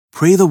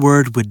Pray the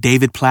Word with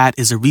David Platt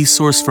is a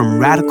resource from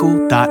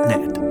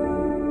radical.net.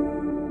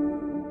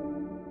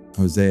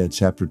 Hosea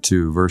chapter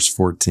 2, verse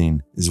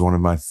 14 is one of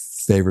my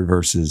favorite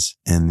verses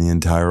in the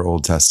entire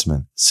Old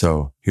Testament.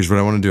 So here's what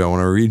I want to do. I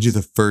want to read you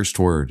the first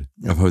word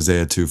of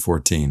Hosea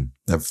 2:14.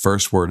 That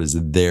first word is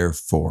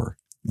therefore.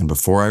 And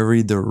before I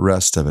read the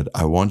rest of it,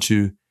 I want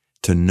you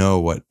to know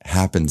what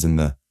happens in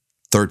the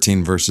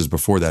 13 verses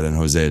before that in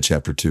Hosea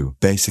chapter 2.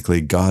 Basically,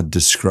 God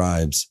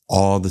describes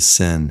all the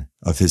sin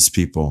of his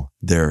people,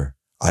 their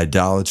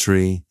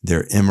idolatry,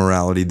 their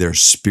immorality, their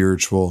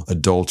spiritual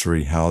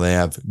adultery, how they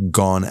have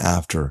gone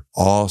after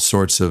all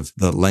sorts of,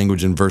 the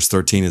language in verse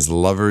 13 is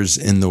lovers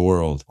in the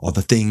world, all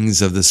the things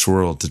of this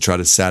world to try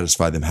to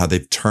satisfy them, how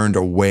they've turned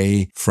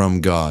away from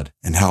God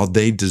and how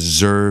they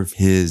deserve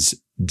his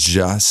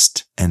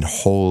just and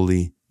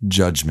holy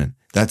judgment.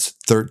 That's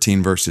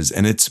 13 verses,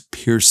 and it's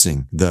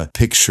piercing the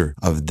picture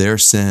of their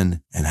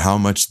sin and how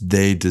much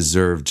they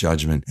deserve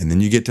judgment. And then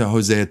you get to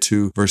Hosea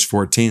 2, verse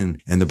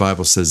 14, and the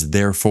Bible says,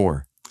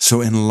 therefore. So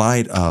in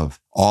light of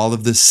all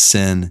of this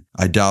sin,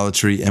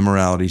 idolatry,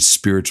 immorality,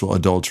 spiritual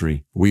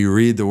adultery, we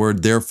read the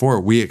word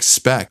therefore. We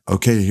expect,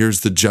 okay,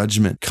 here's the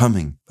judgment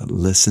coming. But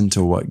listen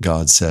to what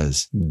God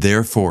says.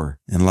 Therefore,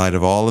 in light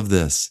of all of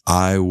this,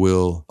 I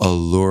will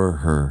allure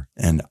her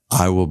and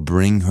I will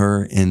bring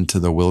her into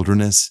the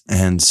wilderness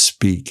and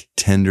speak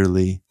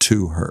tenderly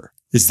to her.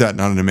 Is that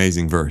not an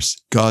amazing verse?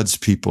 God's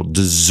people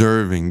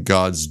deserving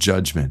God's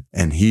judgment.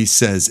 And he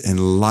says,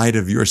 in light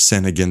of your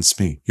sin against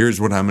me, here's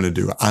what I'm going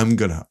to do. I'm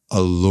going to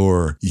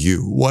allure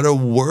you. What a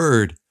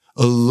word.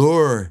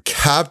 Allure.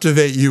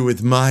 Captivate you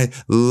with my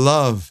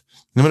love.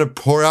 I'm going to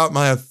pour out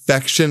my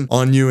affection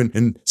on you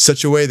in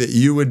such a way that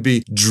you would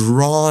be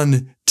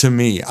drawn to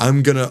me.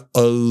 I'm going to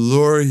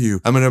allure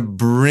you. I'm going to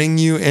bring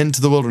you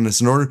into the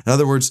wilderness. In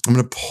other words, I'm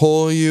going to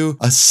pull you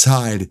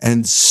aside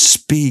and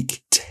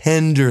speak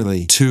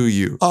tenderly to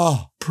you.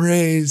 Oh,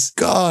 praise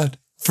God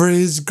for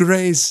his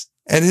grace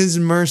and his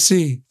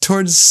mercy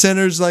towards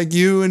sinners like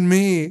you and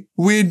me.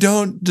 We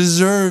don't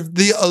deserve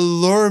the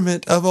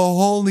allurement of a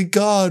holy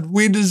God.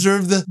 We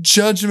deserve the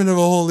judgment of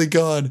a holy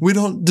God. We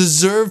don't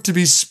deserve to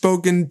be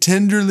spoken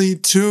tenderly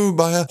to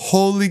by a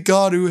holy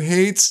God who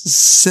hates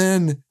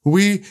sin.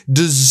 We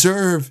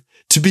deserve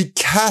to be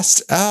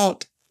cast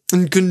out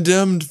and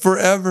condemned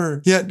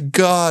forever. Yet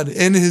God,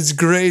 in his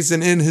grace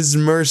and in his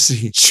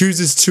mercy,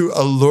 chooses to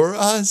allure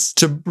us,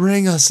 to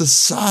bring us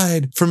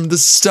aside from the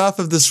stuff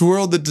of this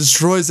world that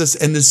destroys us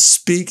and to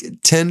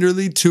speak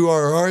tenderly to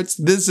our hearts.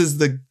 This is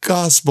the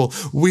gospel.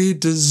 We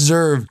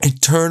deserve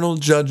eternal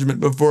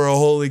judgment before a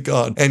holy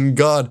God. And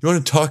God, you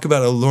want to talk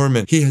about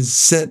allurement? He has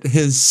sent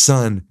his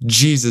son,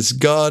 Jesus,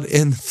 God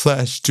in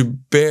flesh, to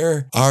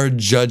bear our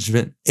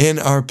judgment in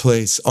our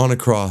place on a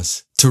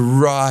cross, to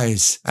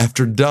rise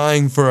after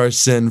dying for our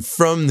sin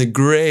from the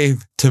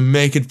grave, to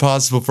make it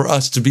possible for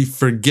us to be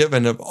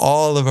forgiven of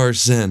all of our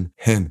sin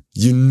and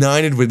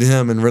united with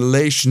him in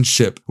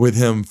relationship with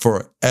him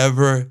for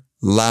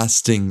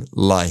everlasting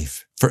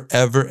life,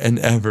 forever and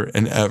ever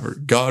and ever.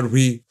 God,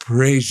 we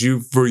praise you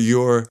for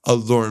your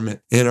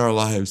allurement in our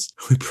lives.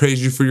 We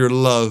praise you for your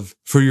love,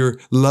 for your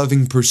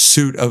loving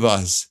pursuit of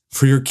us,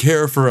 for your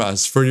care for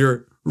us, for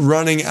your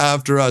running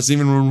after us,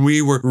 even when we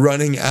were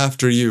running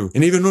after you.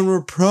 And even when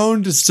we're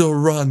prone to still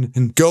run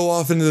and go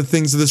off into the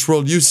things of this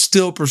world, you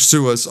still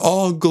pursue us.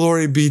 All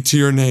glory be to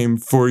your name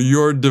for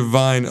your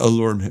divine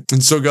allurement.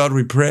 And so, God,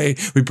 we pray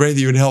that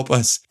you would help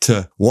us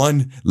to,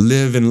 one,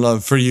 live in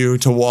love for you,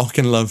 to walk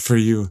in love for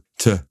you,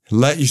 to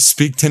let you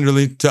speak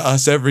tenderly to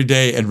us every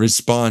day and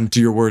respond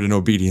to your word in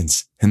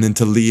obedience, and then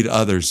to lead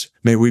others.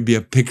 May we be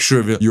a picture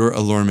of your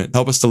allurement.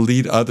 Help us to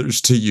lead others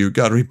to you.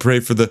 God, we pray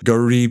for the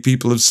Gari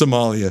people of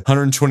Somalia.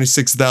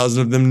 126,000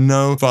 of them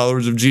know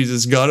followers of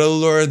Jesus. God,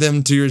 allure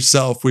them to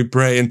yourself, we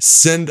pray, and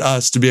send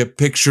us to be a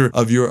picture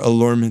of your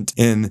allurement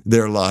in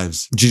their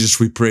lives. Jesus,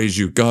 we praise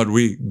you. God,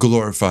 we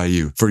glorify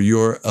you for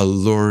your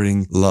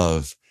alluring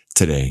love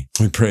today.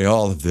 We pray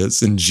all of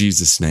this in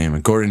Jesus' name,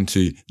 according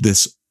to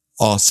this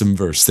awesome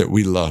verse that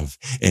we love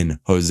in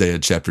Hosea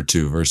chapter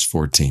 2, verse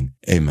 14.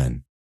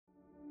 Amen.